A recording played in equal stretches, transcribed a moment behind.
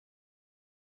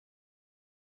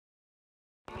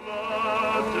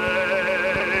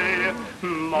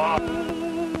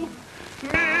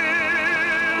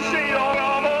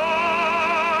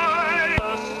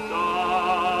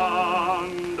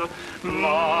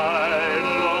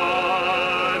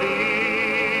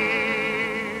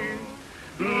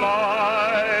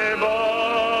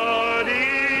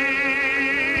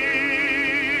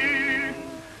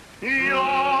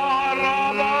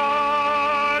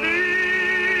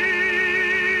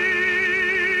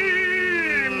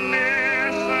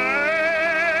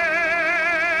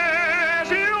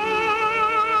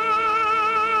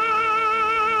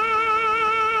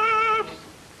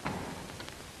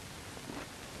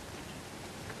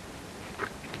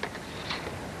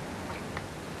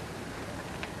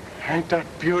Ain't that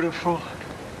beautiful?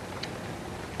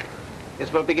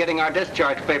 Guess we'll be getting our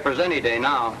discharge papers any day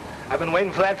now. I've been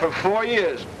waiting for that for 4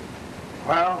 years.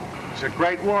 Well, it was a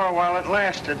great war while it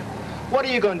lasted. What are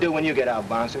you going to do when you get out,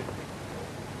 Bouncer?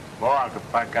 Well, I'll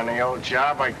get back on the old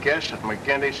job, I guess, at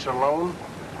McGinty's saloon.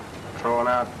 Throwing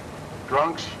out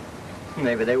drunks.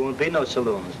 Maybe there won't be no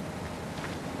saloons.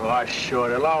 Oh, sure,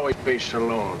 there'll always be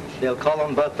saloons. They'll call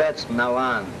them buffets from now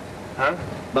on. Huh?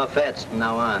 Buffets from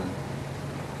now on.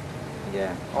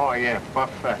 Yeah. Oh, yeah,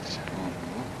 buffets.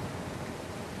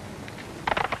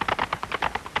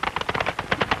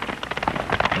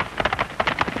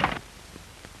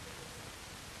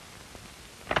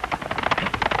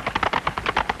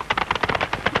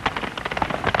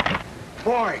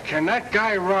 Boy, can that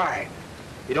guy ride.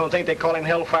 You don't think they call him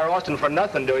Hellfire Austin for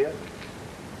nothing, do you?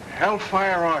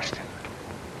 Hellfire Austin.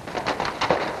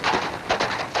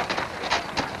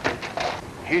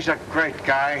 He's a great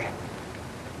guy.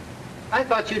 I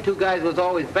thought you two guys was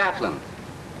always battling.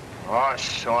 Oh,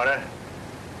 sorta.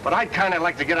 But I'd kind of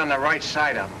like to get on the right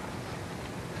side of him.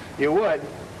 You would?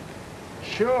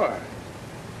 Sure.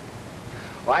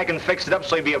 Well, I can fix it up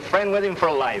so you'd be a friend with him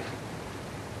for life.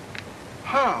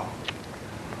 How?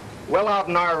 Well, out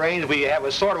in our range, we have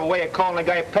a sort of a way of calling a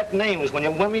guy pet names when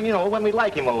we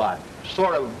like him a lot.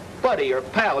 Sort of buddy or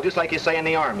pal, just like you say in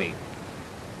the Army.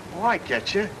 Oh, I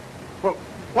get you. Well,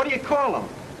 what do you call him?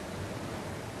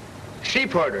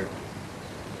 Sheep herder.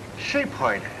 Sheep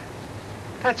herder.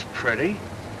 That's pretty.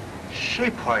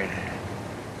 Sheep herder.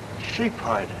 Sheep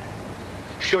herder.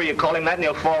 Sure, you call him that and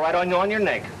he'll fall right on your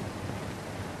neck.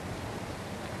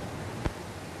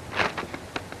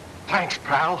 Thanks,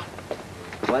 pal.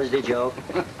 What's the joke?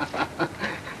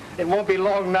 It won't be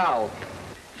long now.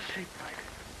 Sheep herder.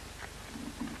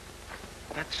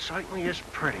 That certainly is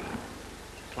pretty.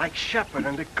 Like Shepherd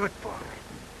in the good book.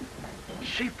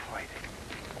 Sheep herder.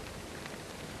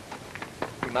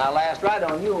 My last ride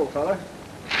on you, old fella.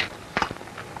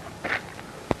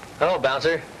 Hello,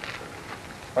 Bouncer.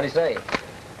 What do you say?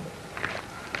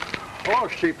 Oh,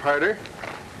 sheep herder.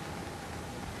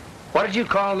 What did you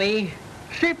call me?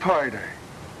 Sheep herder.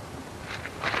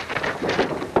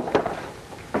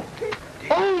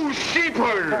 Oh, sheep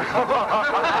herder!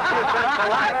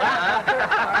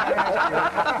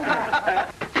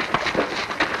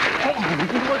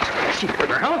 What's sheep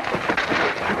herder, huh?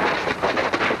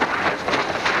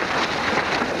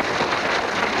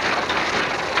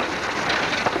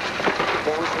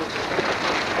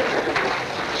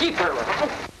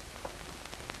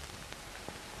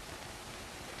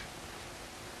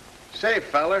 Say,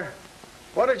 feller,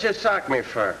 what did you sock me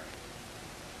for?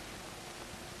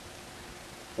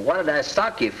 What did I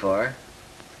sock you for?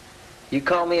 You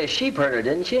called me a sheep herder,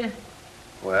 didn't you?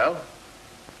 Well,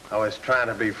 I was trying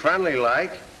to be friendly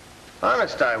like.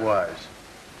 Honest I was.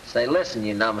 Say, listen,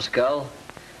 you numbskull.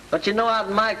 But you know out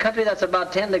in my country that's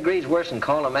about 10 degrees worse than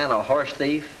calling a man a horse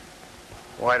thief?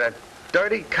 Why, that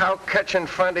dirty cow-catching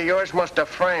friend of yours must have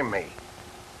framed me.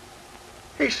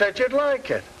 He said you'd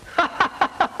like it.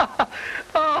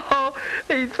 Oh,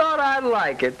 he thought I'd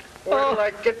like it. Where till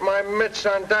I get my mitts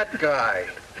on that guy?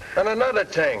 And another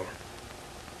thing,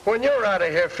 when you're out of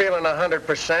here feeling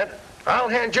 100%, I'll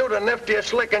hand you the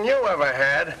niftiest licking you ever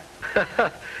had.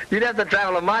 You'd have to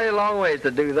travel a mighty long ways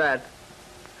to do that.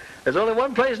 There's only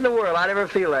one place in the world I'd ever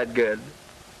feel that good.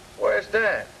 Where's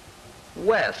that?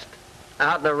 West,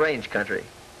 out in the range country.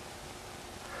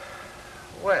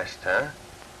 West, huh?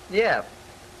 Yeah,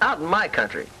 out in my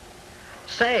country.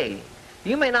 Say,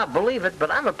 you may not believe it,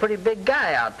 but I'm a pretty big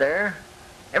guy out there.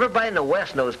 Everybody in the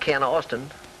West knows Ken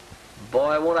Austin.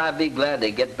 Boy, won't I be glad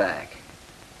to get back.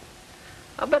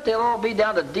 I bet they'll all be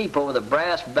down to deep over the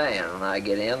brass band when I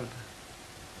get in.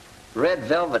 Red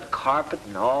velvet carpet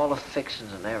and all the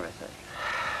fixings and everything.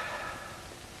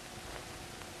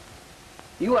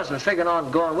 You wasn't figuring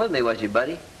on going with me, was you,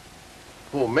 buddy?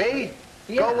 Who, me?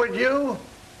 Yeah. Go with you?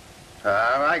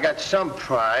 I got some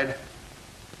pride.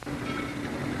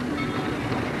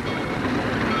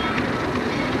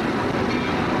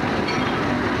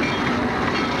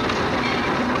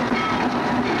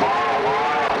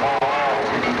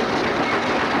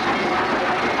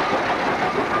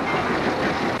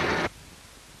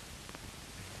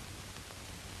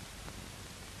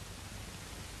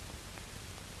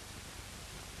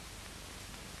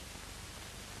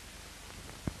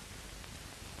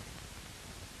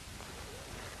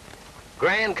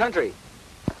 Grand country.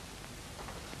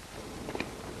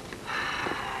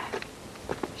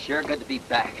 Sure good to be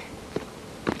back.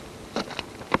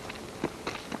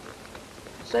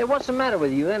 Say, what's the matter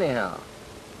with you anyhow?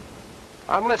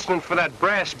 I'm listening for that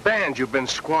brass band you've been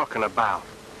squawking about.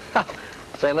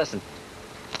 Say, listen.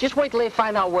 Just wait till they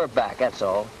find out we're back, that's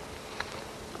all.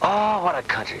 Oh, what a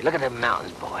country. Look at them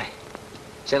mountains, boy.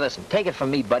 Say, listen, take it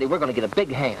from me, buddy. We're gonna get a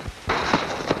big hand.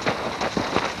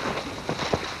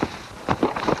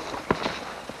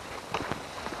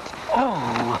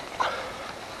 Oh.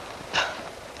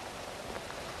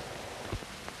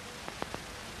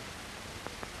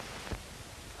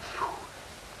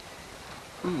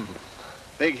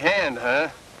 Big hand, huh?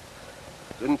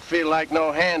 Didn't feel like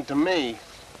no hand to me.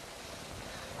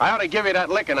 I ought to give you that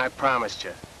licking I promised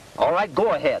you. All right,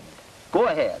 go ahead. Go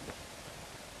ahead.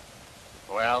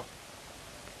 Well,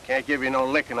 can't give you no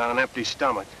licking on an empty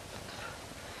stomach.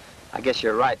 I guess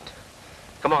you're right.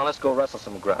 Come on, let's go wrestle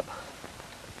some grub.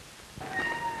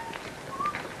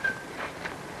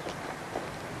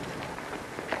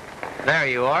 There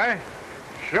you are.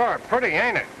 Sure, pretty,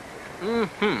 ain't it?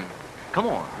 Mm-hmm. Come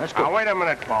on, let's go. Now, wait a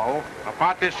minute, Bo.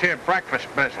 About this here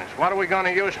breakfast business. What are we going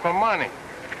to use for money?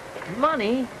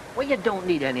 Money? Well, you don't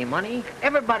need any money.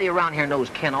 Everybody around here knows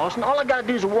Ken Austin. All I gotta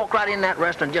do is walk right in that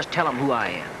restaurant and just tell them who I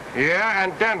am. Yeah,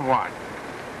 and then what?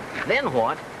 Then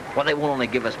what? Well, they won't only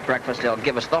give us breakfast, they'll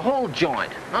give us the whole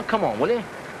joint. Now, come on, will you?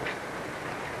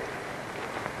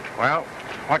 Well,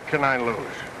 what can I lose?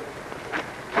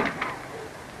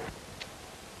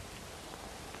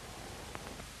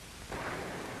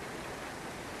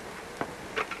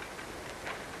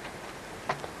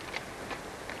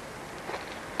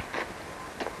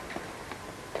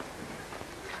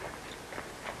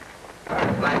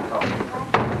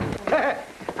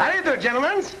 How do you do,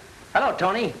 gentlemen? Hello,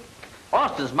 Tony.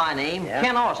 Austin's my name. Yeah.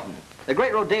 Ken Austin, the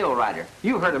great rodeo rider.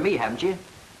 You've heard of me, haven't you?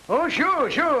 Oh, sure.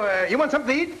 You want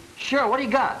something to eat? Sure, what do you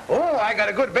got? Oh, I got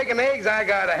a good bacon eggs, I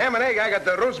got a ham and egg, I got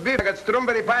the roast beef, I got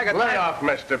strawberry pie, I got... Lay off,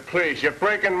 mister, please. You're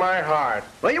breaking my heart.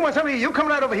 Well, you want something? You come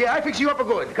right over here. I fix you up a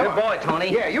good. Come Good on. boy, Tony.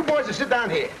 Yeah, you boys will sit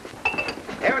down here.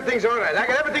 Everything's all right. I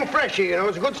got everything fresh here, you know.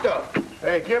 It's good stuff.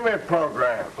 Hey, give me a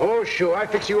program. Oh, sure. I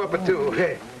fix you up a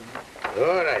two.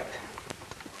 All right.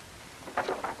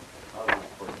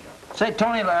 Say,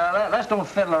 Tony, let's don't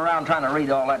fiddle around trying to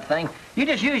read all that thing. You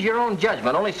just use your own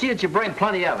judgment. Only see that you bring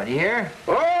plenty of it, you hear?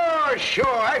 Oh, sure.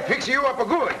 I fix you up a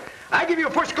good. I give you a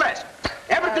first class.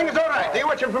 Everything is all right. You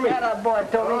watch it for me. That boy,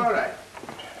 Tony. All right.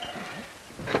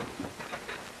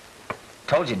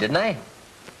 Told you, didn't I?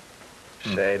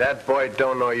 Say, that boy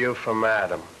don't know you from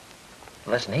Adam.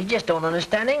 Listen, he just don't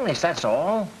understand English, that's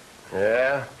all.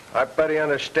 Yeah? I bet he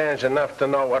understands enough to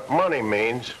know what money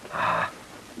means.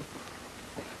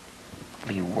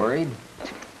 Are you worried?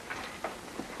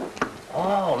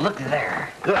 Oh, look there.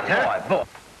 Good, huh? Boy.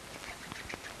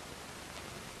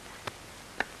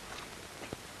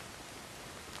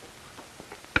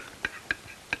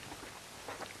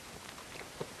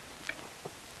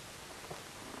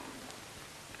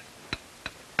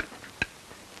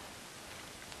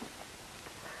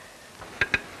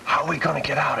 How are we gonna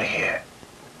get out of here?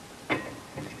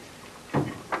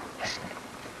 Listen,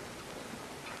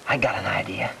 I got an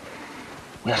idea.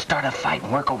 We'll start a fight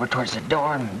and work over towards the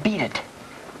door and beat it.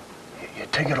 You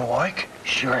think it'll work?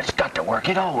 Sure, it's got to work.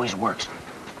 It always works.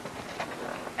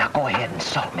 Now go ahead and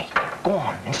insult me. Go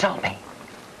on, insult me.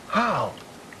 How?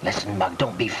 Listen, Mug,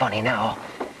 don't be funny now.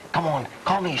 Come on,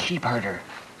 call me a sheep herder.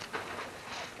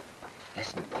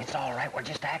 Listen, it's all right. We're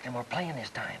just acting. We're playing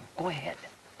this time. Go ahead.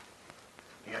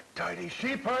 You dirty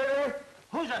sheep herder?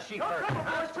 Who's a sheep herder?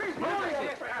 No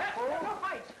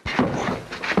fights.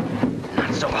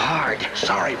 Not so hard.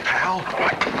 Sorry, pal.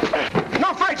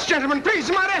 No fights, gentlemen. Please,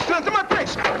 to my restaurant, to my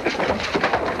place.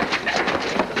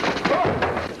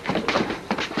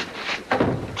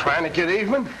 Trying to get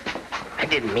even? I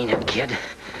didn't mean it, kid.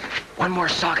 One more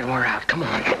sock and we're out. Come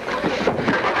on.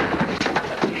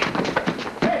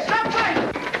 Hey, stop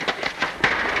fighting!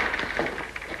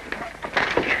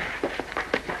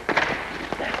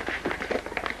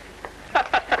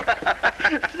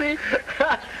 See?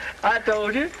 I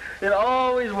told you. It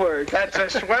always works. That's a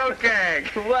swell gag.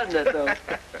 Wasn't it, though?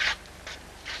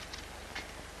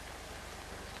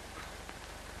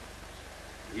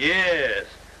 Yes,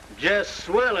 just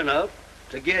swell enough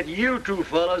to get you two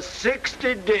fellas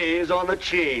 60 days on the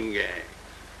chain gang.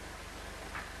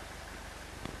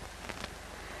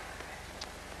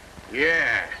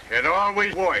 Yeah, it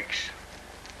always works.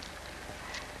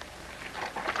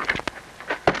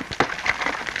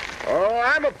 Oh,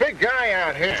 I'm a big guy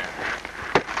out here.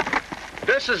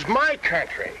 This is my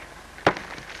country.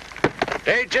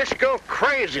 They just go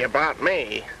crazy about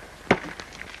me.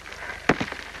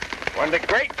 When the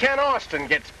great Ken Austin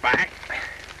gets back,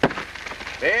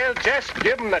 they'll just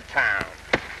give him the town.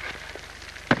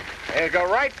 They'll go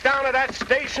right down to that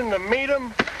station to meet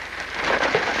him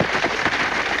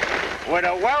with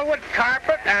a velvet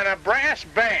carpet and a brass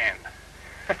band.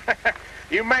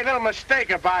 You made a little mistake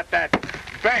about that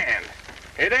band.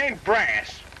 It ain't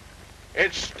brass.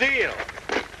 It's steel.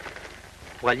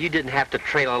 Well, you didn't have to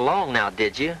trail along now,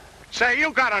 did you? Say,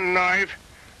 you got a nerve.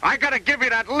 I gotta give you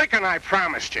that licking I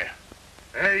promised you.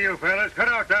 Hey, you fellas, cut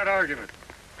out that argument.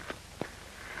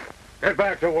 Get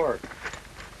back to work.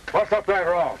 Bust up that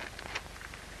rock.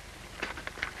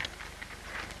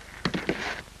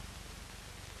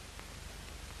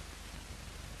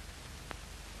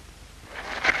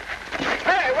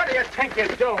 Hey, what do you think you're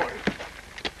doing?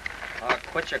 Oh,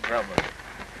 quit your grumbling.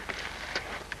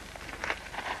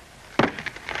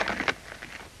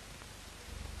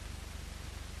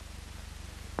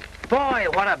 Boy,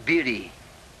 what a beauty.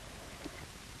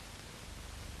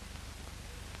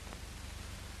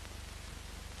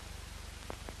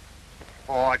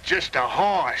 Oh, just a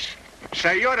horse.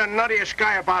 Say, you're the nuttiest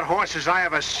guy about horses I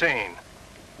ever seen.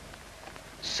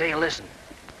 Say, listen.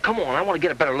 Come on, I want to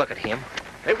get a better look at him.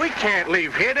 Hey, we can't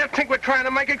leave here. They'll think we're trying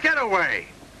to make a getaway.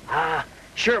 Ah,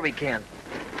 sure we can.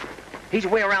 He's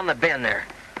way around the bend there.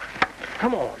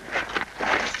 Come on.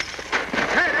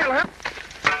 Hey, they'll help.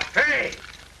 Hey!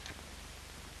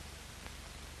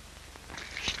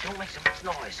 Shh, don't make so much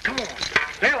noise. Come on.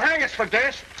 They'll hang us for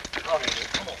this. Oh, they will.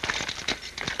 Come on.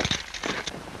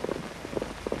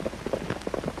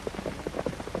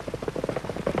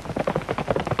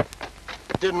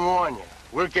 Didn't warn you.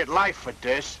 We'll get life for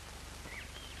this.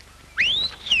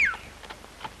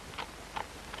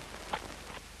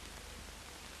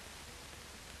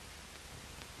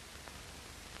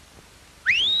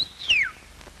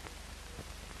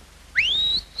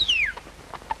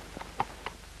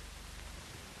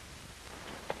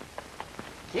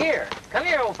 Here. Come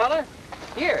here, old fella.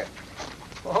 Here.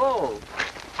 Whoa.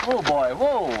 Oh, boy.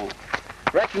 Whoa.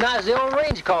 Recognized the old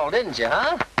range call, didn't you,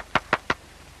 huh?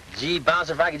 Gee,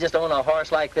 Bouncer, if I could just own a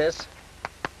horse like this.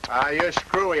 Ah, you're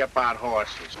screwy about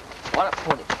horses. What a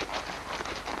pony.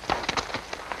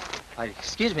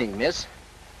 Excuse me, miss.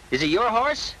 Is he your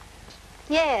horse?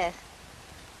 Yes.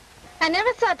 I never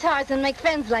saw Tarzan make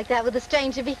friends like that with a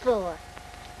stranger before.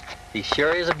 He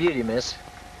sure is a beauty, miss.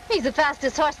 He's the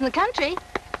fastest horse in the country.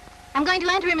 I'm going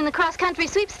to enter him in the cross-country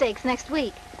sweepstakes next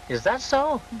week. Is that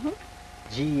so? Mm-hmm.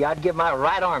 Gee, I'd give my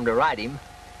right arm to ride him.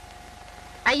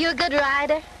 Are you a good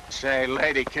rider? Say,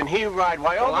 lady, can he ride?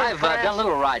 Why, Well, over I've France- done a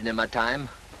little riding in my time.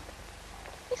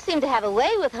 You seem to have a way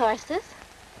with horses.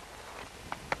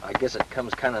 I guess it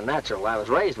comes kind of natural. I was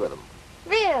raised with them.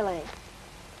 Really?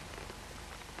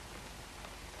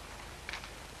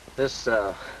 This,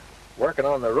 working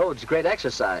on the road's great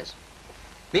exercise.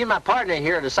 Me and my partner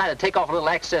here decided to take off a little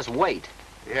excess weight.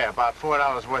 Yeah, about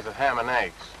 $4 worth of ham and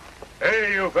eggs.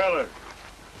 Hey, you fellas.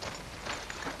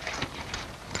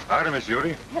 Howdy, Miss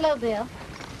Judy. Hello, Bill.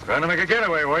 Trying to make a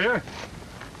getaway, were you?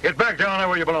 Get back down there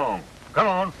where you belong. Come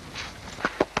on.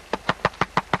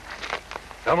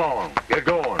 Come on, get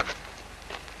going.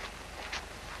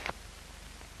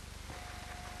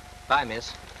 Bye,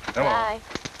 miss. Come on. Bye.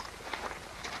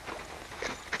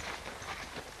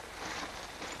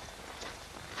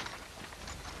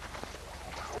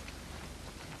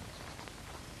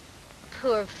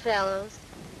 Poor fellows.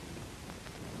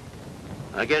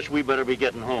 I guess we better be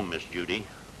getting home, Miss Judy.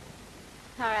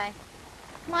 All right.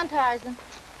 Come on, Tarzan.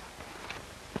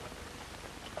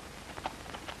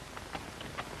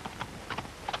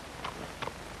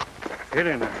 Get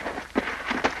in there.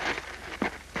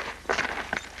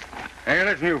 Hey,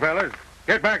 listen, you fellas.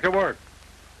 Get back to work.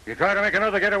 You try to make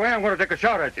another getaway, I'm going to take a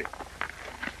shot at you.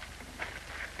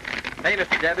 Hey,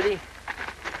 Mr. Deputy.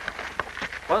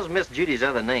 What was Miss Judy's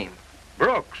other name?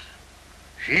 Brooks.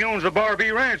 She owns the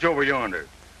Barbie Ranch over yonder.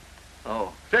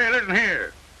 Oh. Say, listen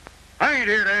here. I ain't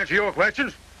here to answer your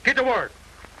questions. Get to work.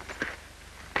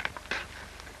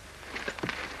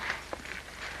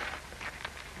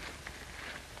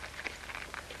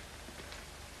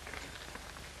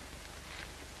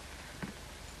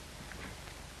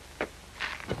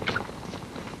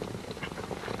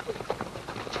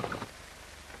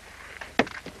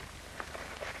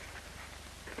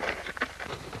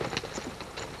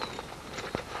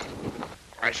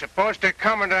 I suppose they're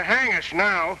coming to hang us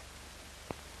now.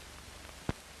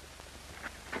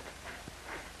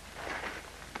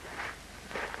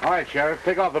 All right, Sheriff,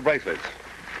 take off the bracelets.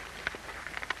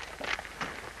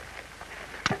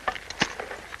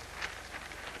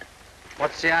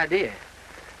 What's the idea?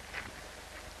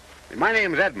 My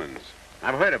name's Edmonds.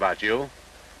 I've heard about you.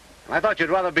 I thought you'd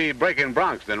rather be breaking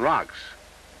broncs than rocks.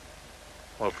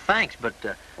 Well, thanks, but...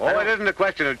 Oh, it isn't a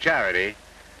question of charity.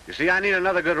 You see, I need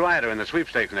another good rider in the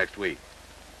sweepstakes next week.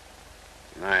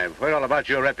 And I've heard all about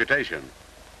your reputation.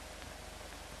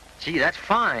 Gee, that's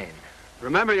fine.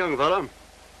 Remember, young fella,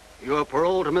 you're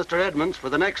paroled to Mr. Edmonds for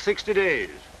the next 60 days.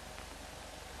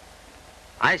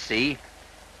 I see.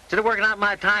 Instead of working out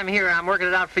my time here, I'm working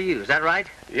it out for you. Is that right?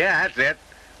 Yeah, that's it.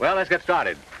 Well, let's get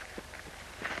started.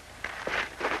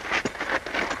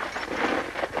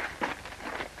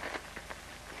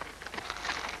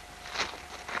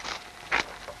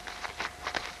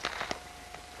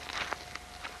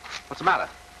 What's the matter?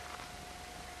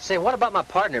 Say, what about my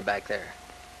partner back there?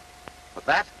 What's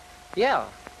that? Yeah.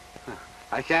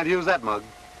 I can't use that mug.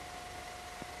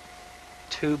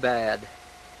 Too bad.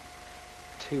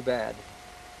 Too bad.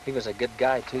 He was a good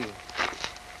guy, too.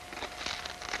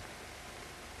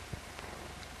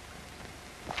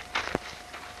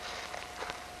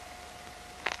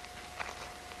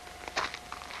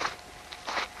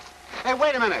 Hey,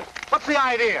 wait a minute. What's the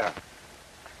idea?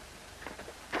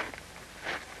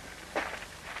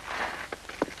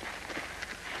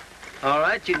 All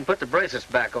right, you can put the bracelets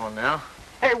back on now.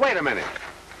 Hey, wait a minute.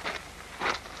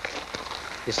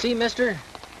 You see, mister?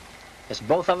 It's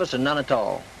both of us or none at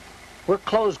all. We're a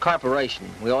closed corporation.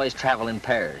 We always travel in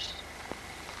pairs.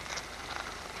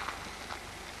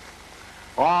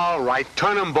 All right,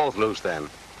 turn them both loose then.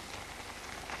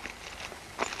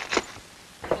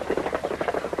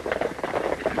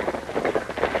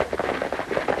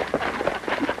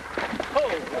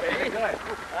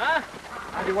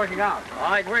 How's he working out?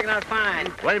 Oh, he's working out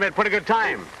fine. Well, you made pretty good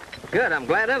time. Good, I'm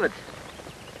glad of it.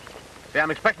 See,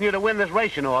 I'm expecting you to win this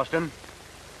race, you know, Austin.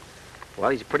 Well,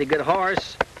 he's a pretty good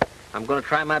horse. I'm going to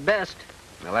try my best.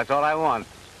 Well, that's all I want.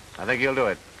 I think you'll do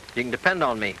it. You can depend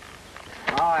on me.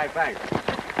 All right, thanks.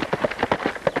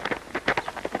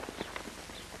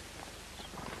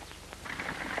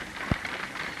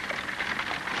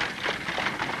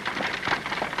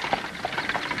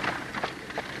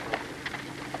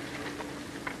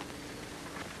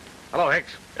 Hello,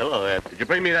 Hicks. Hello, Ed. Did you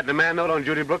bring me that demand note on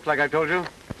Judy Brooks like I told you?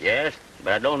 Yes,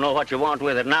 but I don't know what you want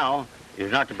with it now. You're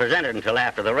not to present it until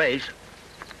after the race.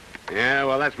 Yeah,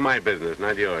 well, that's my business,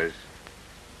 not yours.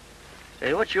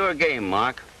 Say, what's your game,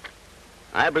 Mark?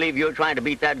 I believe you're trying to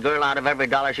beat that girl out of every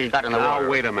dollar she's got in the world. Now,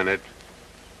 wait a minute.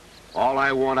 All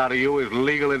I want out of you is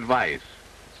legal advice.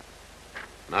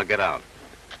 Now, get out.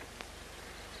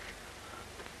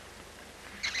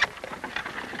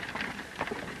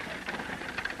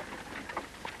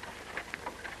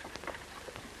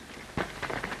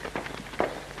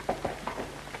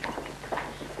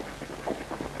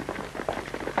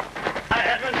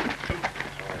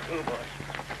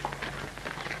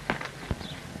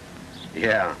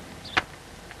 Yeah.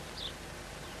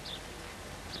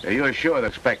 You're sure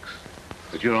that Specs,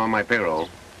 that you're on my payroll?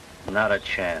 Not a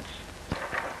chance.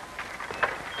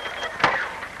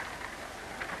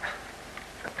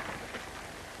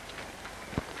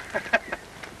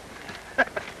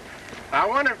 I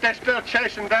wonder if they're still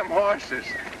chasing them horses.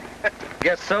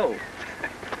 Guess so.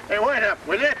 Hey, wait up,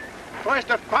 will you? Where's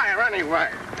the fire anyway?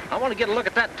 I want to get a look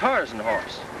at that Tarzan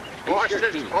horse.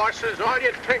 Horses, horses, all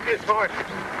you think is horses.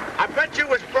 I bet you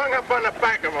was brung up on the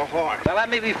back of a horse. Well, that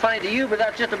may be funny to you, but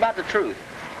that's just about the truth.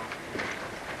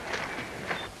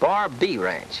 Bar B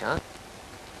Ranch, huh?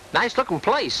 Nice looking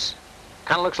place.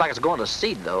 Kind of looks like it's going to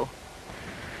seed, though.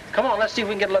 Come on, let's see if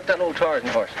we can get a look at that old Tarzan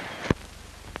horse.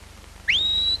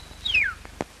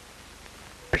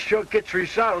 It sure gets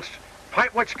results.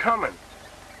 Pipe what's coming.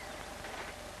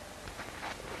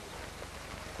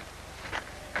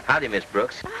 Howdy, Miss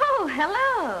Brooks. Oh,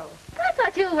 hello. I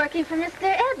thought you were working for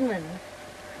Mr. Edmonds.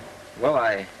 Well,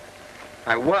 I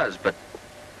was, but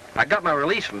I got my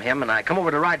release from him, and I come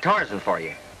over to ride Tarzan for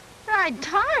you. Ride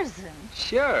Tarzan?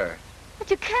 Sure. But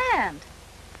you can't.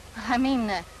 I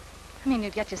mean,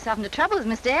 you'd get yourself into trouble with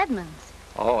Mr. Edmonds.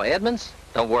 Oh, Edmonds?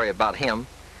 Don't worry about him.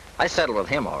 I settled with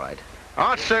him, all right.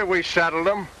 I'd say we settled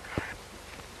them.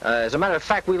 As a matter of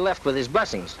fact, we left with his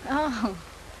blessings. Oh.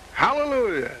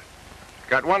 Hallelujah.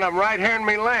 Got one of them right here in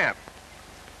me lamp.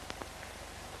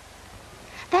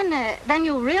 Then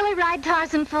you'll really ride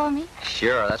Tarzan for me?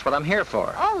 Sure, that's what I'm here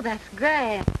for. Oh, that's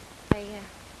great.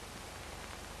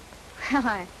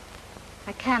 Well,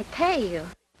 I can't pay you.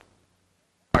 Of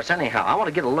course, anyhow, I want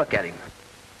to get a look at him.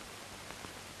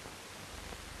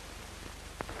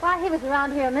 Why, he was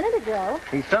around here a minute ago.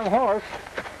 He's some horse.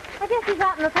 I guess he's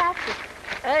out in the pasture.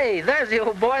 Hey, there's the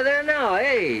old boy there now.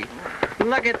 Hey,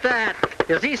 look at that.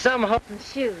 Is he some horse? And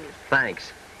shoes.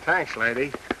 Thanks. Thanks,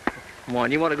 lady. Come on,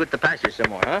 you want to go to the pasture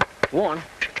somewhere, huh?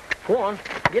 Go on,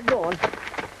 get going.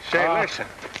 Say, listen,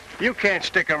 you can't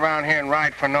stick around here and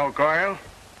ride for no girl.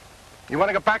 You want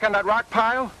to get back on that rock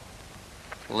pile?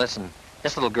 Listen,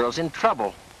 this little girl's in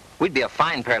trouble. We'd be a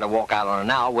fine pair to walk out on her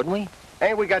now, wouldn't we?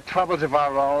 Ain't we got troubles of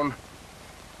our own?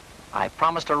 I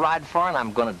promised to ride for her, and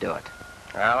I'm gonna do it.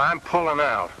 Well, I'm pulling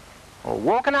out. Well,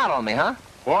 walking out on me, huh?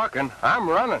 Walking? I'm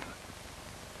running.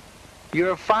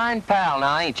 You're a fine pal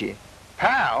now, ain't you?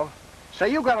 Pal? Say,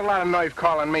 you got a lot of nerve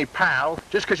calling me pal,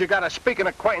 just 'cause you got a speaking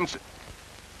acquaintance.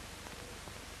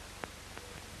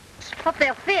 Hope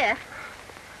they'll fit.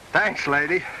 Thanks,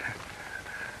 lady.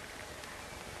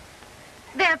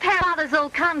 They're Father's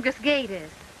old Congress gators.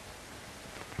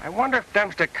 I wonder if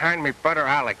them's the kind me brother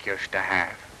Alec used to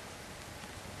have.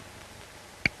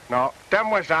 No,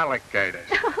 them was alligators.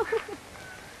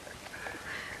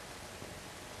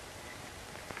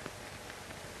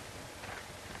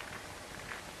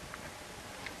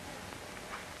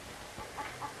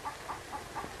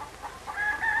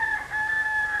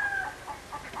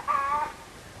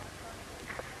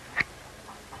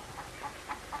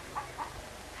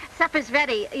 Supper's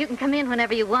ready. You can come in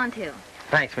whenever you want to.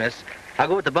 Thanks, miss. I'll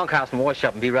go to the bunkhouse and wash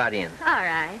up and be right in. All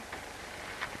right.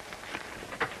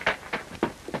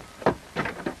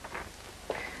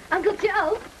 Uncle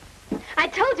Joe, I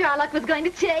told you our luck was going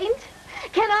to change.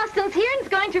 Ken Austin's here and is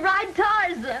going to ride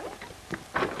Tarzan.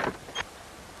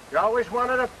 You always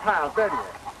wanted a pal, didn't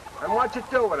you? And what'd you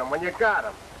do with him when you got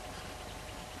him?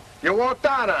 You walked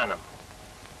out on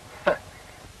him.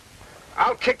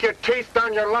 I'll kick your teeth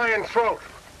down your lying throat.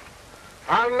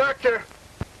 I'll knock your...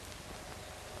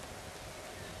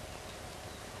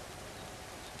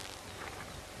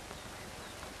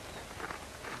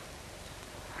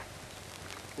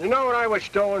 You know what I was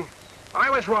doing? I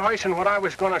was rehearsing what I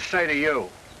was going to say to you.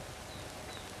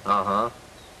 Uh-huh.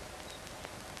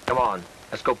 Come on,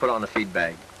 let's go put on the feed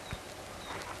bag.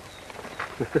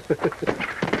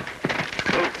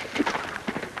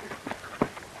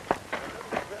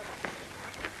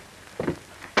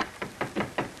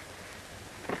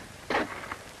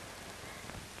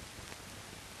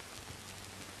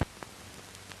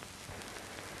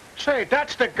 Say,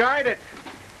 that's the guy that...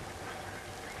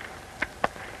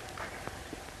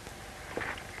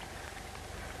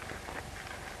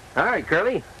 All right,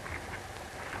 Curly.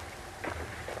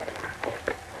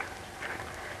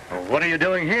 Well, what are you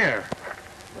doing here?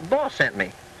 The boss sent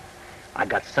me. I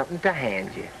got something to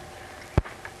hand you.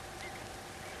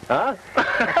 Huh?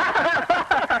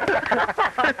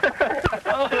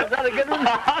 Oh, is that a good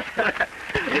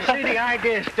one? You see, the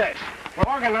idea is this.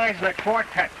 We're organizing a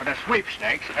quartet for the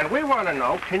sweepstakes, and we want to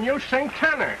know, can you sing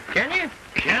tenor? Can you?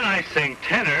 Can I sing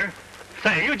tenor?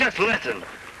 Say, you just listen.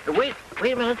 Wait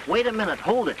a minute,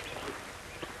 hold it.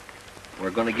 We're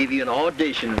gonna give you an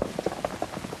audition.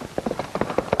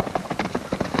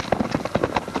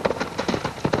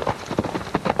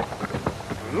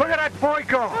 Look at that boy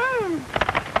go.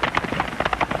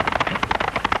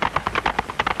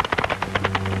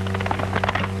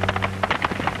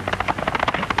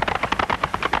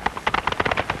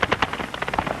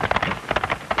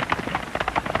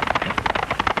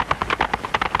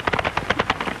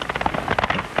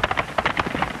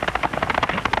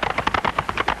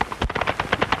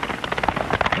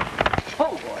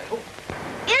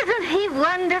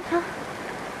 Wonderful.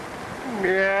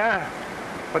 Yeah,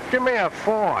 but give me a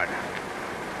Ford.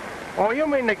 Oh, you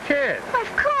mean the kid?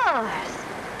 Of course.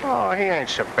 Oh, he ain't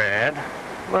so bad.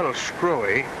 A little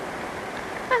screwy.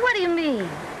 What do you mean?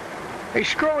 He's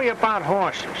screwy about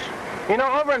horses. You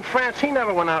know, over in France, he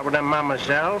never went out with them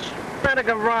mademoiselles. Better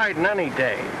go riding any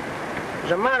day.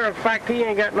 As a matter of fact, he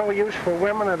ain't got no use for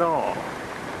women at all.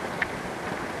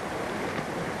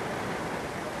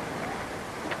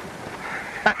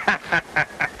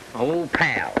 Oh,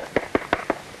 pal.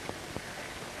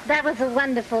 That was a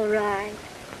wonderful ride.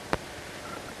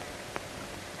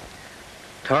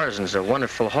 Tarzan's a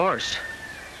wonderful horse.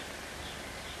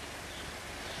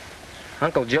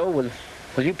 Uncle Joe, will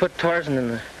you put Tarzan in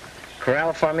the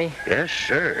corral for me? Yes,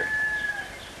 sir.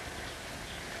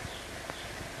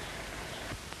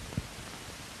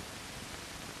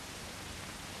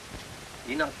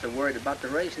 You're not so worried about the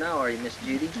race now, are you, Miss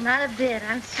Judy? Not a bit.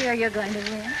 I'm sure you're going to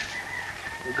win.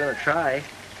 We're gonna try.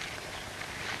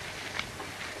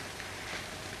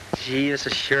 Gee, this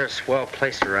is sure a swell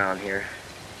place around here.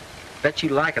 Bet you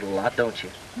like it a lot, don't you?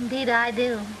 Indeed I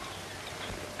do.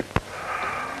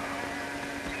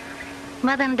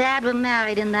 Mother and Dad were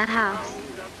married in that house.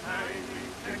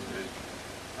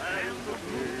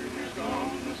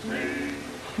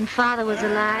 And Father was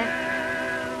alive.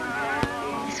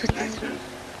 This was...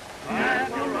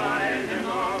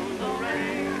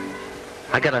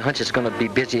 I got a hunch it's going to be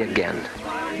busy again.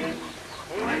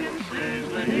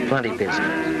 Plenty busy.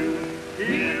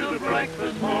 Hear the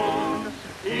breakfast horn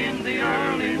in the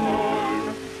early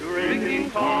morn,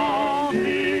 drinking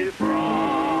coffee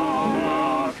from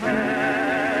a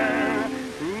can.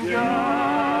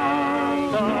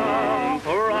 Just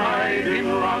a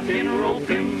riding, rocking,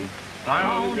 roping,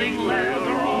 pounding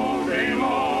leather all day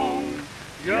long.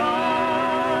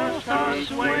 Just a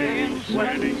swaying,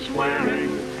 sweating,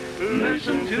 swearing,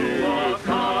 listen to a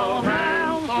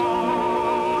cowhand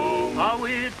song. How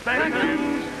it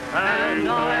beckons, and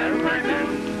I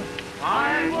reckon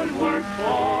I would work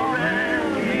for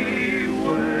any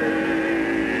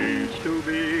wage to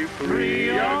be free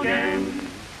again,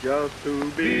 just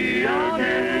to be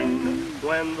again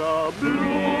when the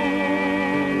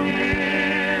bloom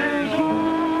is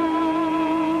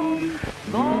on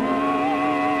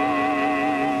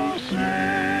the sea.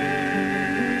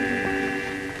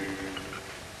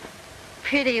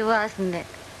 Pretty, wasn't it?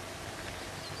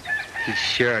 He's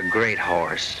sure a great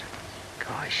horse.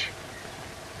 Gosh.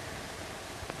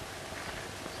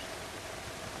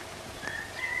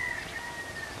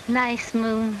 Nice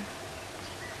moon.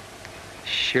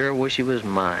 Sure wish he was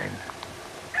mine.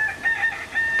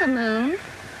 The moon?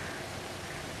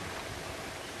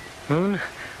 Moon?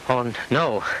 Oh,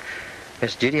 no.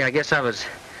 Miss Judy, I guess I was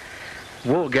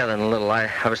wool gathering a little. I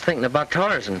was thinking about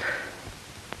Tarzan.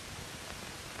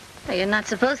 Well, you're not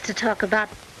supposed to talk about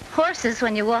horses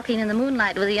when you're walking in the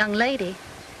moonlight with a young lady.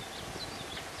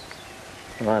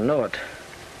 Well, I know it.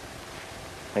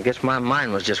 I guess my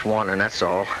mind was just wandering, that's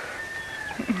all.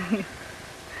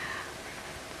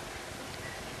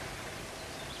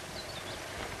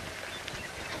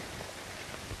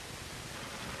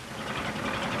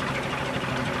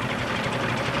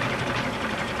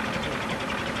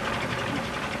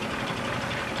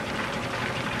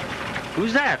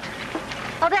 Who's that?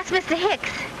 Oh, that's Mr. Hicks.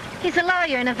 He's a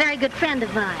lawyer and a very good friend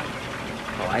of mine.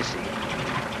 Oh, I see.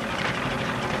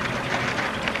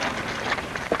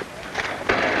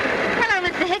 Hello,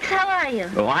 Mr. Hicks. How are you?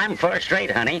 Oh, I'm first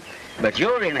rate, honey. But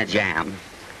you're in a jam.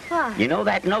 What? You know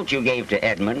that note you gave to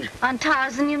Edmonds? On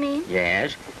Tarzan, you mean?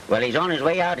 Yes. Well, he's on his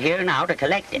way out here now to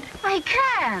collect it. Well, he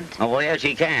can't. Oh, yes,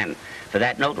 he can. For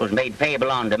that note was made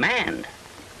payable on demand.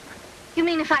 You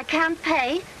mean if I can't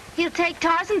pay, he'll take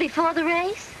Tarzan before the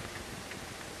race?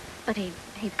 But he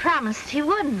promised he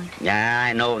wouldn't. Yeah,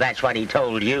 I know that's what he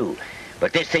told you.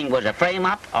 But this thing was a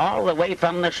frame-up all the way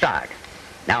from the start.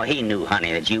 Now, he knew,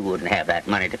 honey, that you wouldn't have that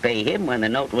money to pay him when the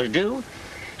note was due.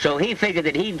 So he figured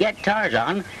that he'd get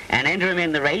Tarzan and enter him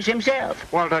in the race himself.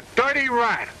 Well, the dirty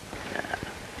rat.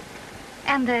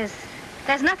 And there's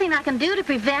nothing I can do to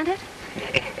prevent it?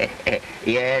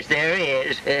 Yes, there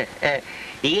is.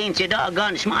 He ain't so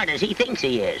doggone smart as he thinks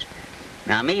he is.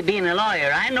 Now, me being a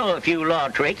lawyer, I know a few law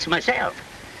tricks myself.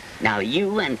 Now,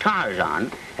 you and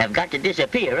Tarzan have got to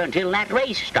disappear until that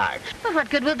race starts. Well, what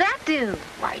good will that do?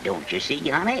 Why, don't you see,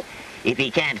 honey? If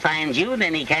he can't find you,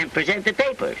 then he can't present the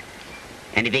papers.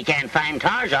 And if he can't find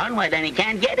Tarzan, why, then he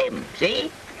can't get him,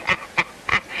 see?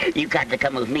 You got to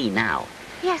come with me now.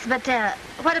 Yes, but,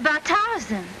 what about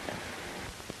Tarzan?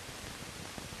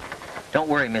 Don't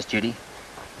worry, Miss Judy.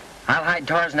 I'll hide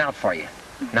Tarzan out for you.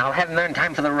 And I'll have him there in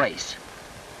time for the race.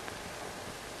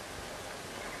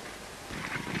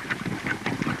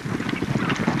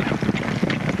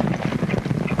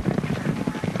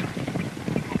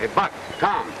 Hey, Buck,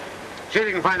 Tom, see if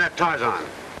you can find that Tarzan.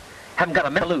 Haven't got a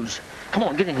minute to lose. Come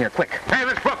on, get in here, quick. Hey,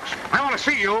 Miss Brooks, I want to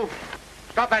see you.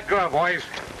 Stop that girl, boys.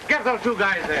 Get those two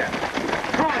guys there.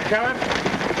 Come on, Sheriff.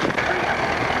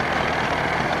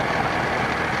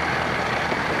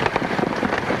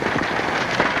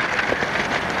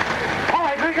 All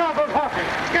right, bring out those horses.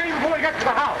 Get him before he gets to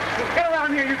the house. Get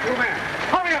around here, you two men.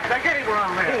 Hurry up there. Get him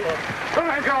around there.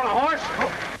 Sometimes get on a horse.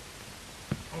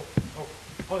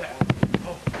 Oh, there.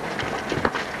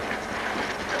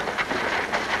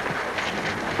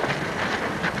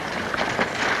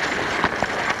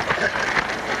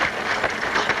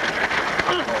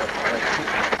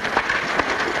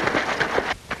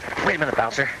 Wait a minute,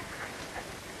 Bouncer.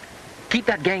 Keep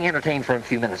that gang entertained for a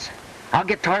few minutes. I'll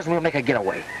get Tarzan and we'll make a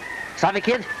getaway. Savvy,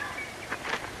 kid?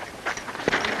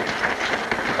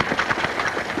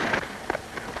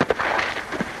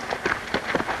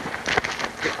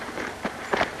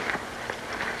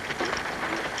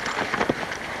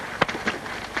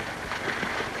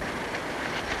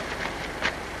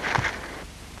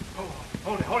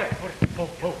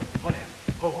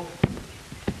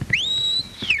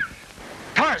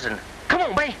 Tarzan, come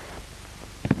on, boy.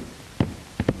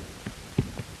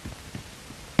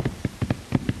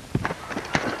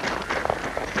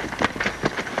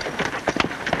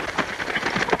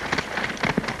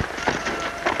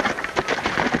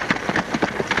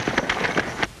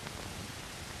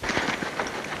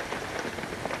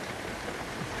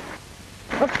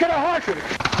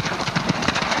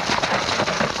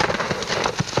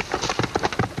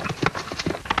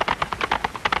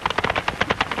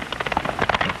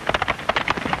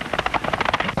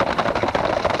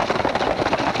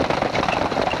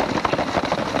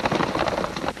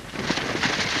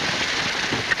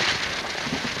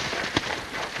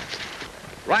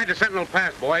 Ride to Sentinel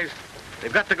Pass, boys.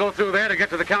 They've got to go through there to get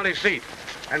to the county seat.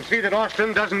 And see that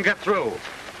Austin doesn't get through.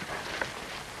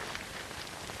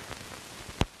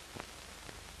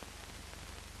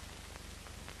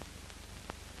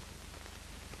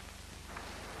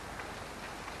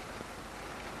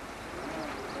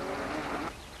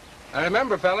 Now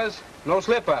remember, fellas, no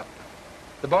slip-up.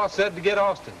 The boss said to get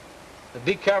Austin. But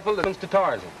be careful that it comes to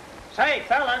Tarzan. Say,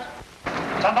 fellas,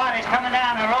 somebody's coming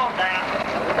down the road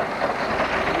now.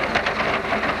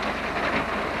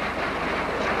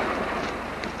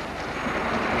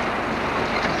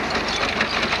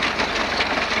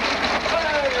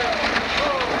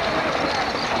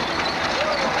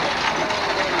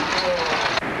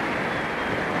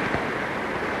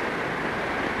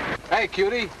 Hey,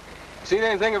 cutie. Seen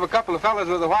anything of a couple of fellas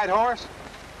with a white horse?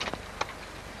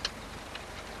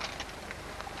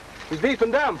 He's beefing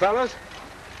dumb, fellas.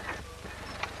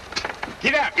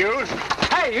 Get up, yous.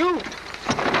 Hey, you!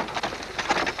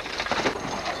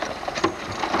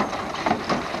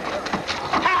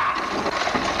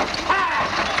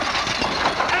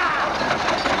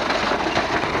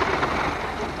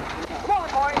 Come on,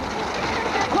 boys.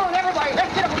 Come on, everybody.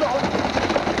 Let's get up and go.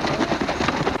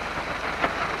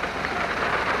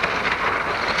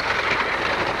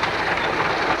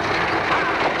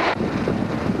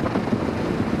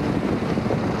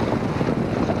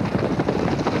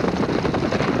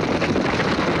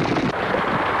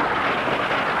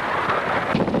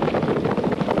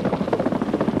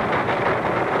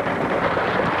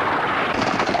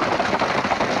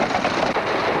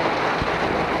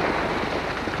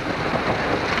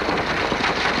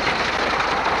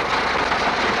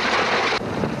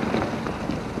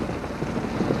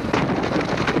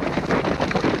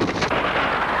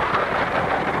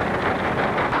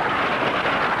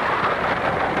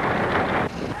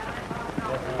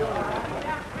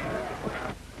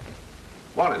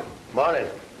 Morning. Morning.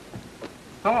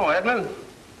 Hello, Edmund.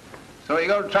 So you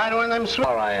going to try to win them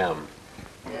Sure I am.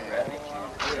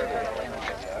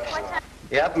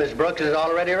 Yep, Miss Brooks is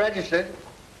already registered.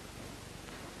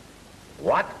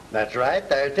 What? That's right,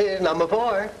 there it is, number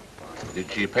 4.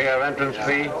 Did she pay her entrance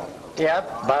fee?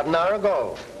 Yep, about an hour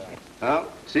ago. Well,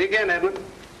 see you again, Edmund.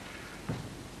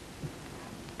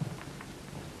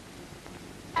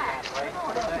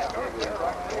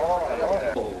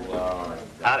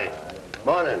 Howdy.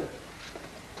 Morning.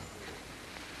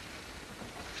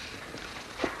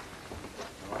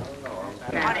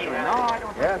 You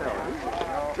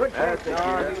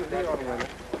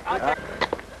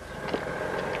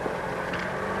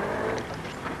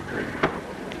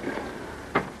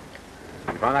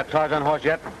found that Tarzan horse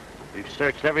yet? We've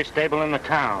searched every stable in the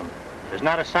town. There's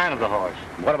not a sign of the horse.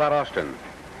 What about Austin?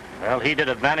 Well, he did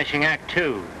a vanishing act,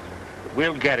 too. But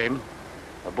we'll get him.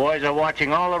 The boys are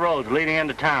watching all the roads leading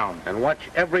into town. And watch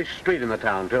every street in the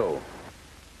town, too.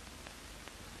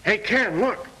 Hey, Ken,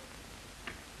 look.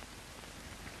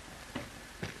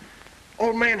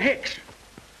 Old man Hicks.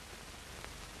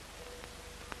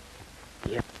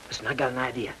 Yeah, listen, I got an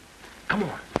idea. Come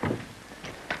on.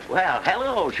 Well,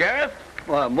 hello, Sheriff.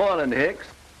 Well, morning, Hicks.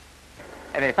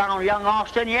 Have you found young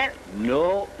Austin yet?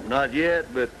 No, not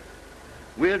yet, but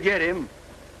we'll get him.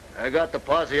 I got the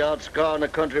posse out scouring the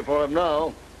country for him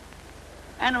now.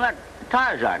 And what,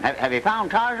 Tarzan? Have you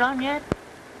found Tarzan yet?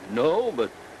 No,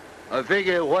 but I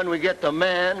figure when we get the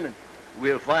man,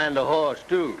 we'll find the horse,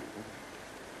 too.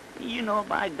 You know,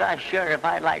 by gosh, Sheriff,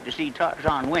 I'd like to see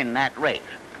Tarzan win that race.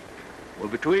 Well,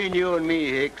 between you and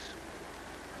me, Hicks,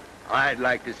 I'd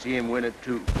like to see him win it,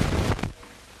 too.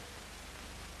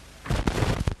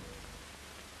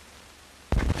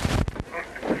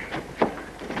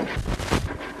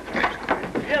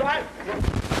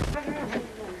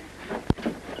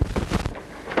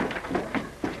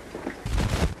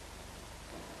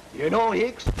 You know,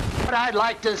 Hicks, what I'd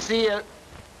like to see a...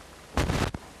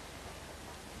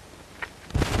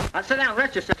 I'll sit down and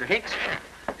rest you, Sister Hicks.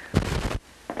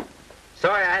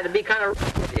 Sorry, I had to be kind of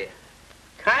with you.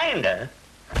 Kinda.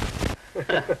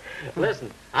 Listen,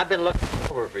 I've been looking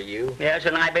over for you. Yes,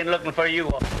 and I've been looking for you,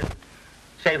 Austin.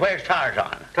 Say, where's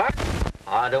Tarzan? Tarzan?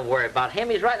 Oh, don't worry about him.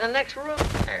 He's right in the next room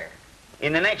there.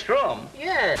 In the next room?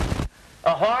 Yes.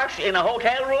 A horse in a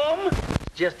hotel room?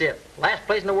 Just it. Last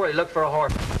place in the world you look for a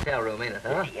horse in a hotel room, ain't it,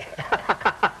 huh? Yeah.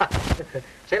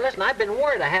 Say, listen, I've been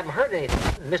worried. I haven't heard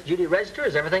anything. Miss Judy registered?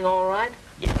 Is everything all right?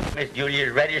 Yes, Miss Julie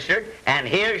is registered, and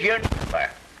here's your number.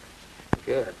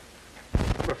 Good.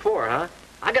 Number 4, huh?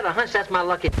 I got a hunch that's my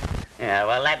lucky... Yeah,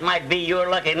 well, that might be your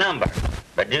lucky number.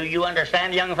 But do you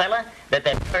understand, young fella, that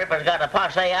the sheriff has got a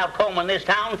posse out combing this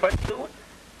town for you?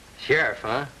 Sheriff,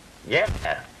 huh? Yeah.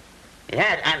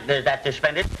 Yeah, and there's that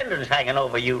suspended sentence hanging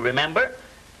over you, remember?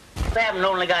 They haven't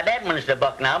only got Edmonds to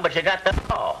buck now, but you got the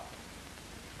law.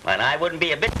 And I wouldn't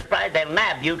be a bit surprised they'll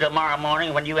nab you tomorrow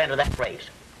morning when you enter that race.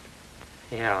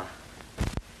 Yeah.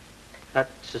 That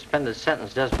suspended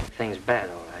sentence does make things bad,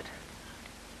 all right.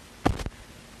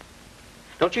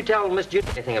 Don't you tell Miss Judy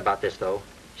anything about this, though.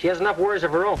 She has enough worries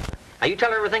of her own. Now, you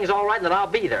tell her everything's all right, and that I'll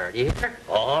be there. Do you hear?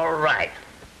 All right.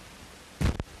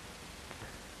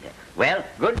 Well,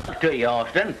 good luck to you,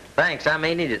 Austin. Thanks, I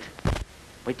may need it.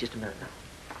 Wait just a minute now.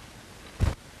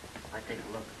 I take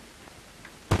a look.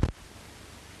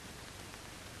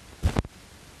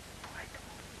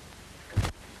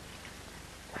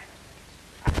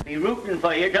 I'll be rooting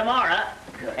for you tomorrow.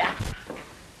 Yeah.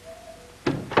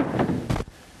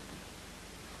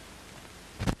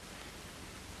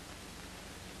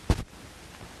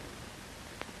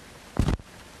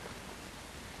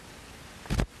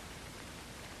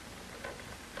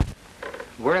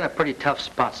 We're in a pretty tough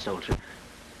spot, soldier.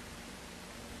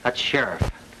 That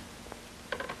sheriff.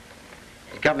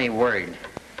 He's got me worried.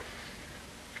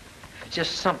 If it's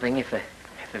just something, if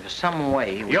there's some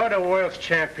way... You're the world's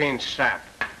champion sap.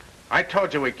 I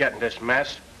told you we'd get in this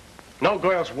mess. No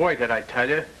girl's worried, did I tell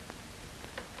you?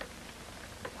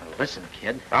 Well, listen,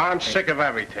 kid. I'm sick of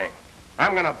everything.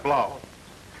 I'm gonna blow.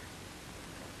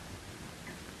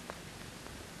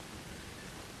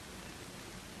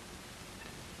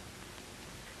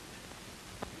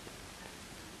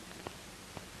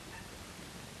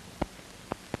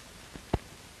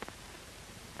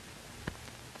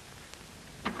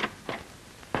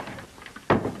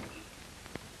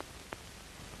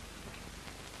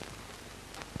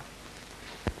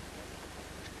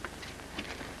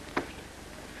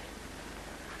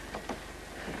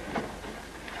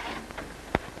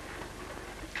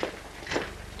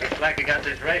 Like you got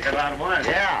this race about one.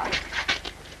 Yeah.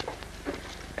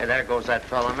 Hey, there goes that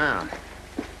fella now.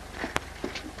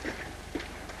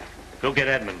 Go get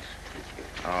Edmonds.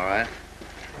 All right.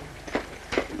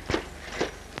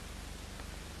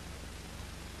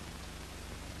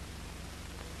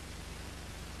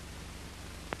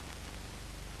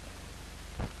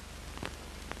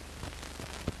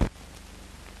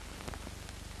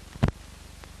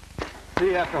 See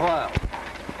you after a while.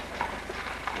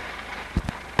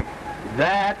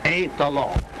 That ain't the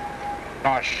law.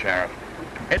 Oh, Sheriff,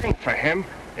 it ain't for him.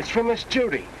 It's for Miss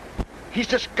Judy. He's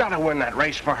just got to win that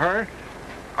race for her,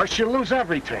 or she'll lose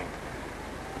everything.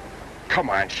 Come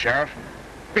on, Sheriff.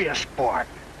 Be a sport.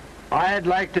 I'd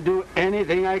like to do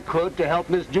anything I could to help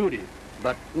Miss Judy,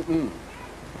 but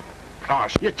Oh,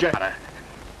 you just gotta.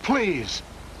 Please.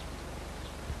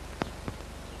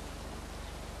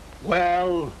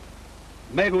 Well,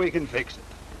 maybe we can fix it.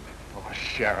 Oh,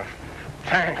 Sheriff,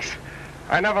 thanks.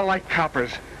 I never liked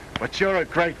coppers, but you're a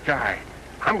great guy.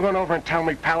 I'm going over and tell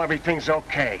me pal everything's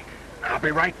okay. I'll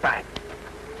be right back.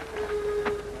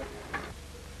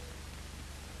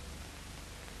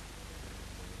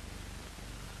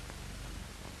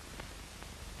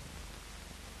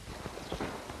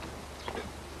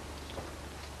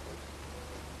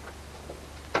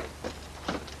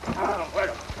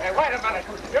 Wait a minute.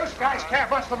 You guys can't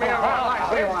bustle me around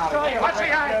like this. What's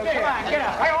the idea? Come on, get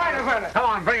up. Hey, wait a minute. Come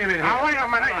on, bring him in here. Now, wait a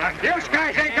minute. You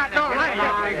guys ain't got no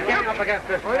legs. Get up against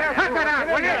this. Cut it out,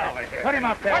 will you? Put him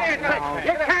up there. What do you think?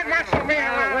 You can't muscle me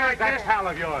around like That this. pal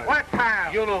of yours. What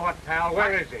pal? You know what pal.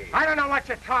 Where is he? I don't know what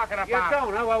you're talking about. You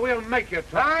don't, huh? Well, we'll make you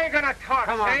talk. I ain't gonna talk,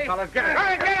 Come on, see? fellas, get in. All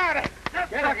right, get out of here.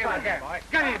 Get up, boy.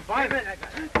 Get in, boy.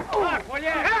 Look, will you?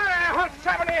 Get out of there, hold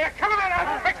 70 here. Come on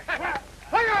out. Look over there.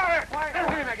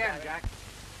 Hit him again, Jack.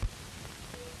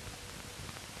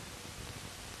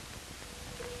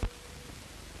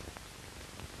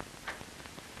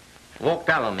 Walked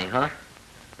out on me, huh?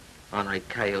 Ornery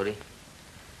coyote.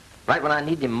 Right when I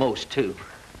need you most, too.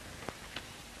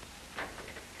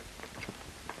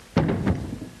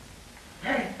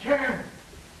 Hey, Jim.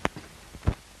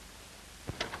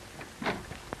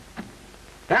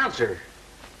 Bouncer!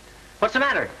 What's the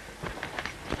matter?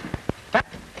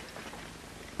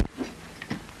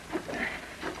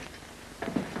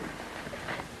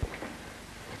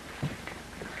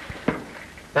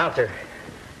 Bouncer.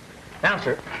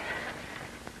 Bouncer.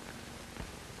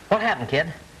 What happened,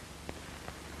 kid?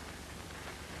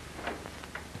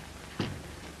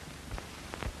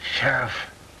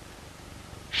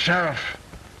 Sheriff,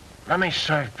 let me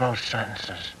serve both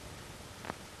sentences.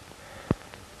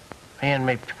 Me and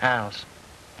me pals.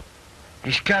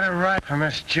 He's got it right for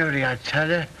Miss Judy, I tell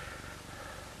you.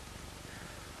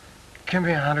 Give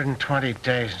me 120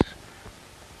 days.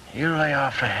 You lay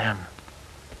off of him.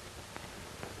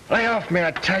 Lay off me,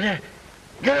 I tell you.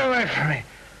 Get away from me.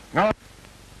 No.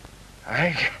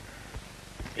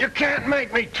 You can't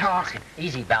make me talk.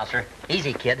 Easy, Bouncer.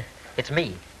 Easy, kid. It's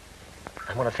me.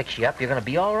 I'm gonna fix you up. You're gonna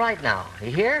be all right now.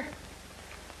 You hear?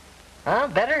 Huh?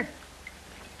 Better?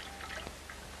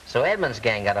 So Edmonds'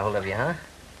 gang got a hold of you, huh?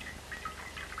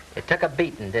 You took a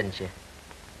beating, didn't you?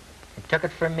 You took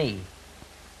it from me.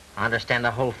 I understand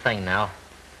the whole thing now.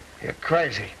 You're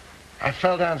crazy. I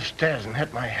fell downstairs and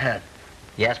hit my head.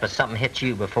 Yes, but something hit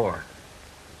you before.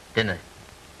 Didn't it?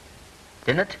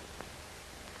 Didn't it?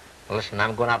 Well, listen,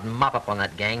 I'm going out and mop up on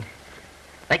that gang.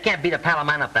 They can't beat a pal of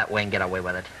mine up that way and get away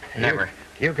with it. Never.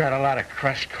 You got a lot of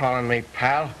crush calling me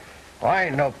pal. Well, I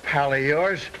ain't no pal of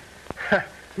yours.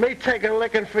 Me take a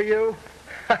licking for you?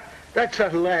 That's a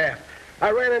laugh.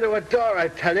 I ran into a door, I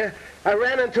tell you. I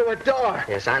ran into a door.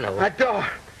 Yes, I know. A door.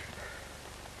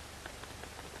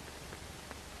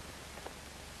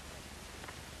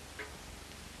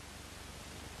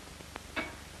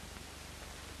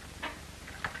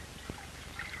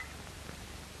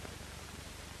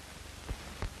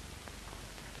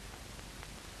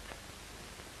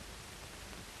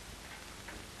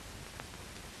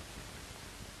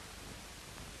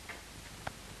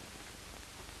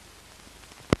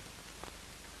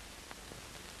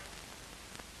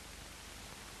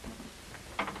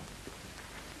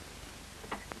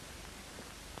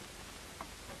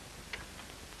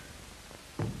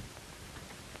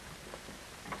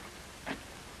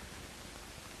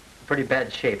 Pretty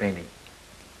bad shape, ain't he?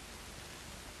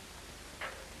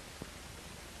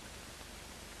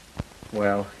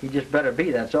 Well, he just better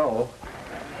be, that's all.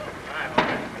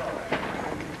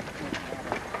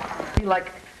 He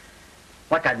like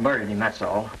I'd murdered him, that's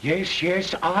all. Yes,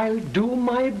 yes, I'll do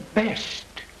my best.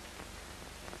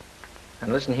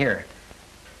 And listen here.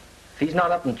 If he's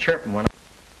not up and chirping when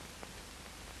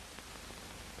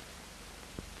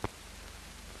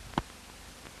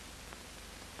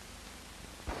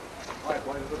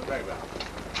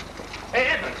Hey,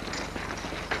 Edmonds!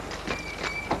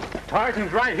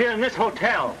 Tarzan's right here in this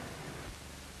hotel.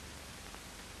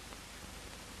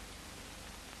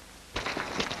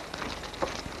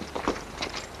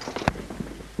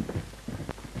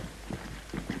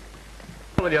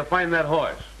 You'll find that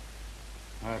horse.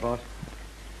 All right, boss.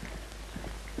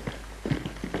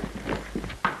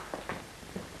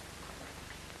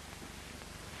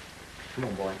 Come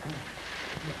on, boy. Come on.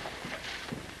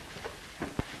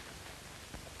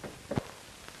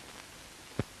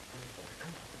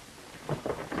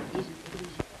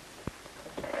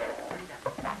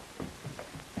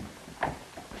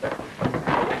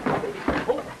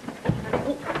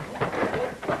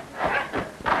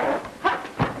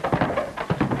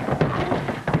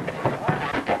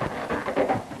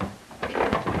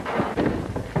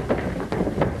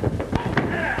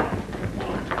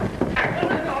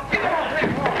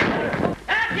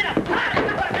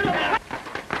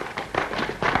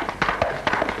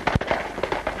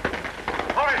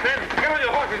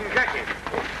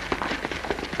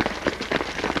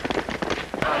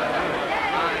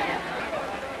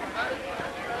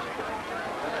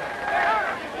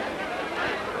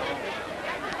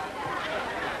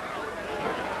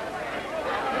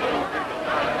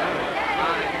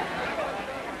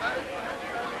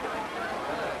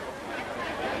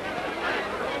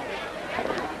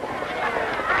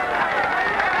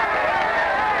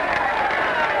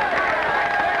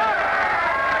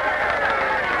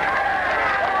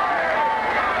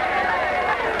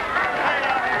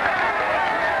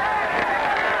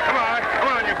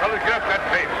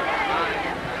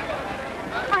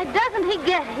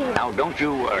 Now, don't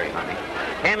you worry, honey.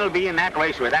 Ken will be in that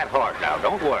race with that horse now.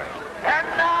 Don't worry. And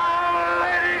now,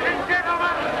 ladies and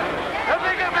gentlemen, the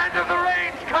big event of the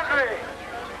range country.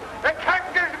 The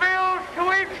Kangersville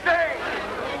sweepstakes.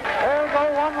 They'll go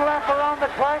one lap around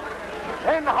the track,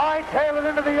 then hightail it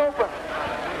into the open.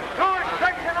 To a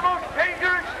section of the most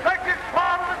dangerous stretches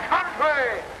part of the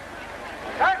country.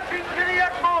 Dashing to the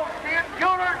utmost, the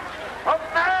endurance of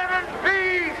man and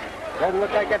beast. Doesn't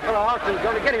look like that fellow Austin's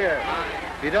going to get here.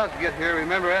 If he does get here,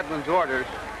 remember Edmonds' orders.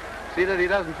 See that he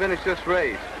doesn't finish this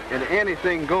race. And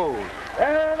anything goes.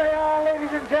 There they are, ladies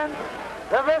and gents.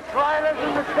 The best riders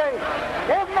in the state.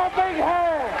 Give them a big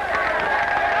hand.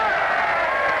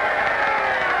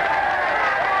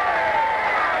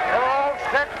 They're all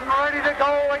set and ready to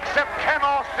go except Ken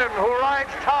Austin, who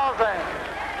rides Tarzan.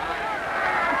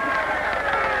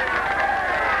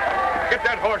 Get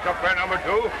that horse up there, number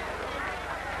 2.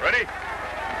 Ready?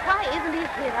 Why isn't he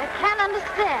here? I can't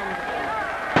understand.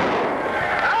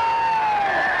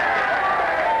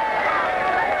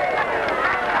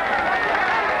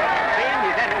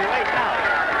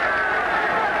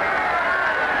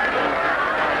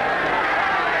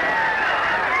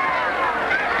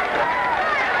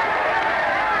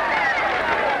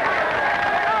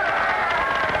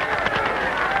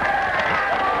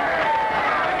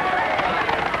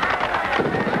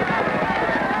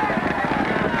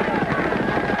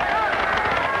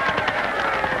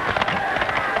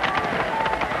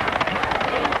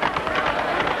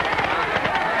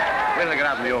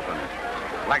 in the open.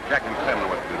 Blackjack and Clem know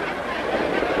what to do there.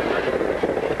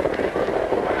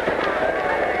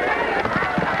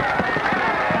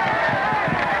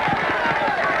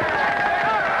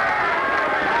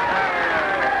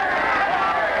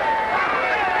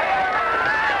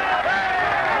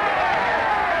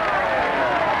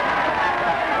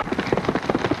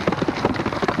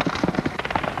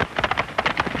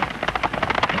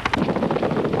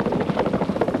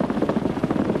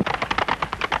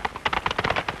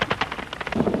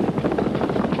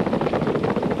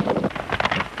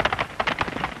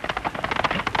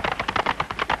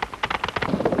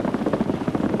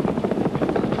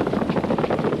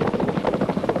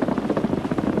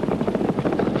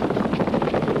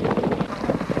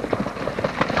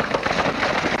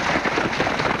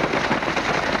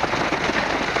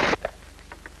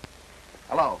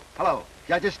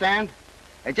 Judges stand.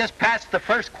 It just passed the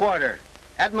first quarter.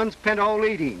 Edmonds Pinto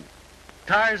leading.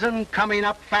 Tarzan coming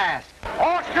up fast.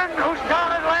 Austin, who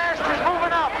started last, is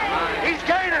moving up. He's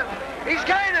gaining. He's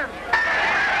gaining.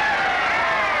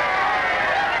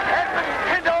 Edmonds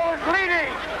Pinto is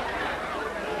leading.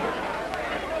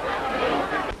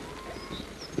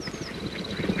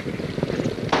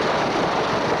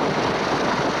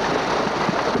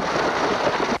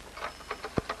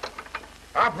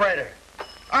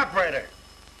 Operator,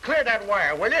 clear that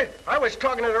wire, will you? I was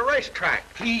talking to the racetrack.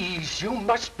 Please, you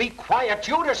must be quiet.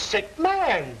 You're a sick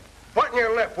man. Button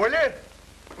your lip, will you?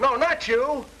 No, not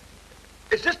you.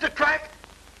 Is this the track?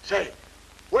 Say,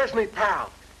 where's me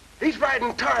pal? He's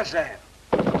riding Tarzan.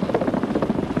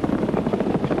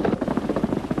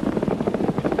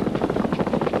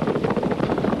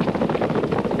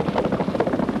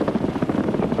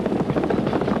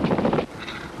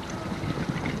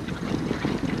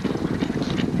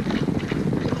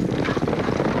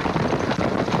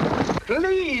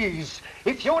 Please,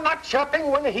 if you're not chirping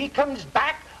when he comes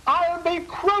back, I'll be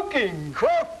croaking.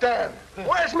 Croak then.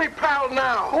 Where's me pal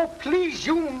now? Oh, please,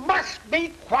 you must be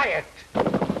quiet.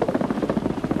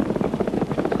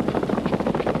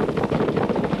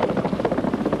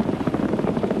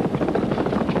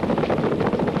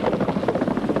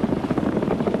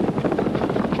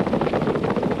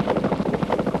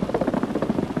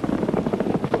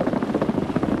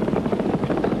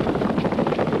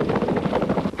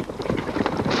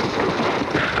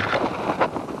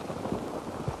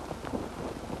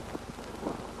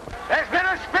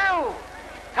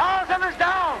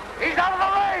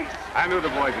 I knew the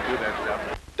boys would do that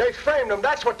stuff. They framed him,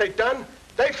 that's what they done.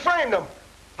 They framed him.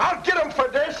 I'll get him for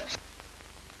this.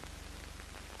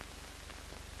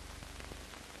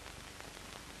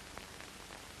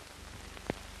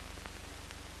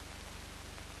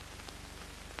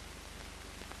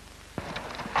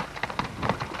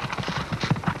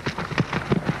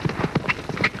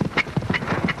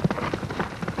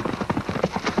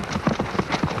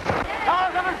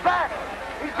 Tarzan is back.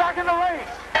 He's back in the race.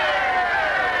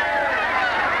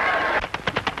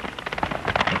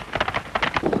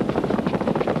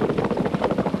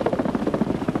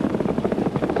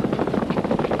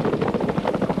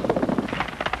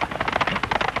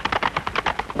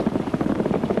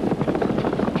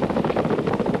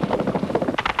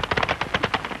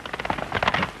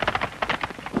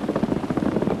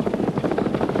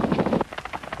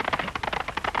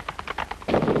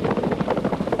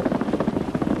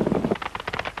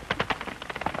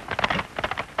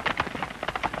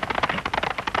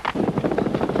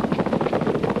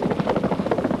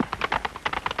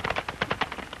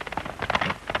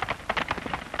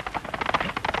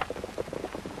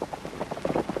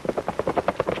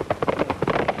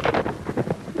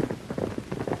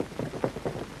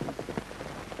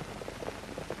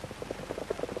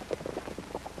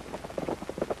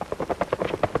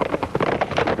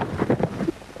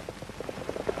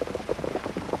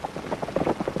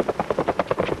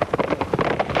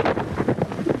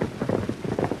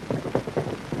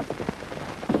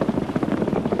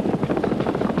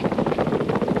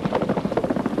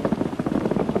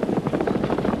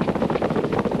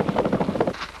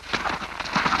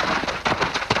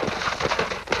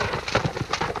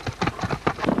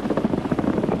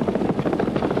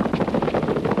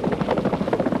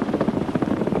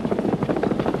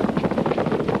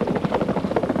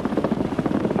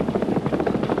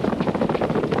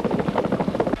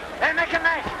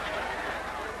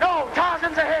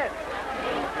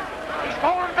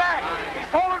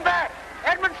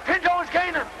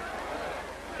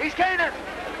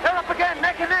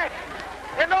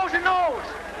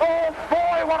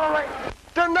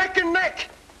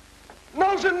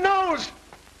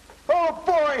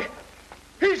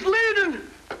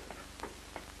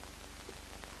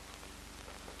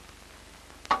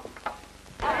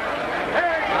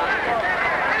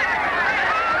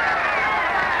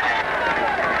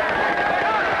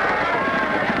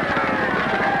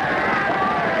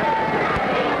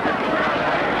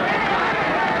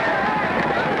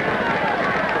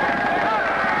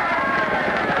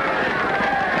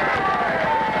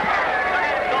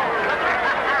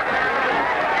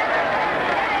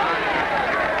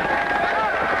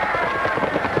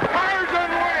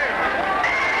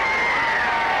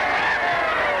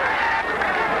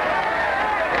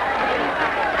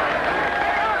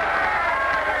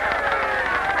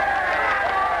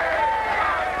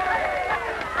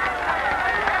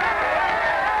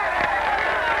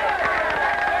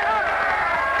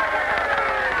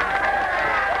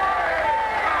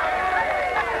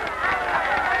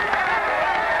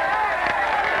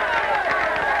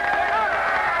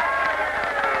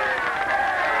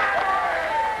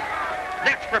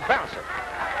 for bouncing.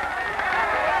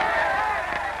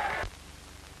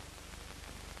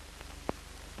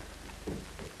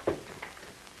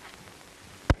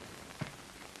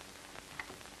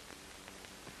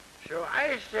 So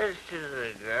I says to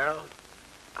the girl,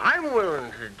 I'm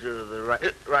willing to do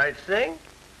the right thing.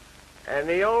 And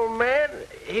the old man,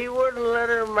 he wouldn't let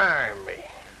her marry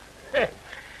me.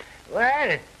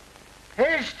 Well,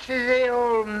 here's to the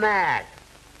old man.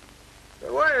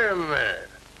 Wait a minute.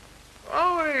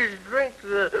 Always drink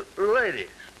the ladies.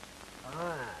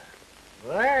 Ah,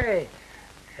 well,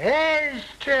 here's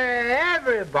to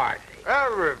everybody.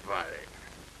 Everybody.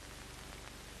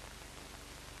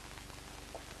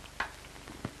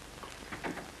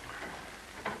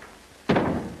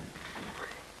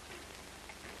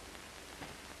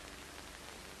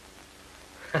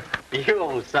 You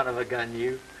old son of a gun,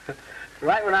 you.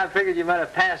 Right when I figured you might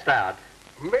have passed out.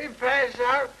 Me pass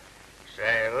out?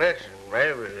 Say, listen,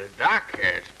 maybe the doc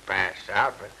has passed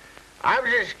out, but I'm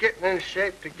just getting in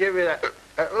shape to give you that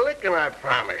licking I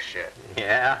promised you.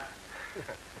 Yeah?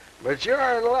 But you're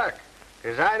in luck,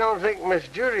 'cause I don't think Miss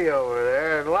Judy over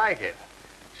there would like it,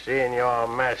 seeing you all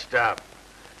messed up.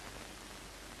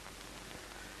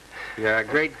 You're a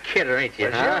great kidder, ain't you,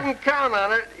 But huh? you can count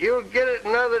on it. You'll get it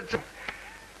another time.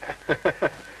 Miss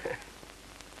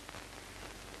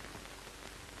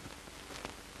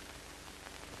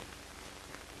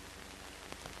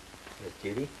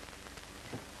Judy?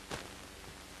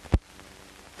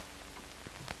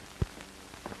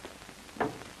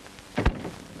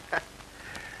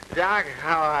 Doc,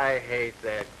 how I hate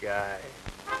that guy.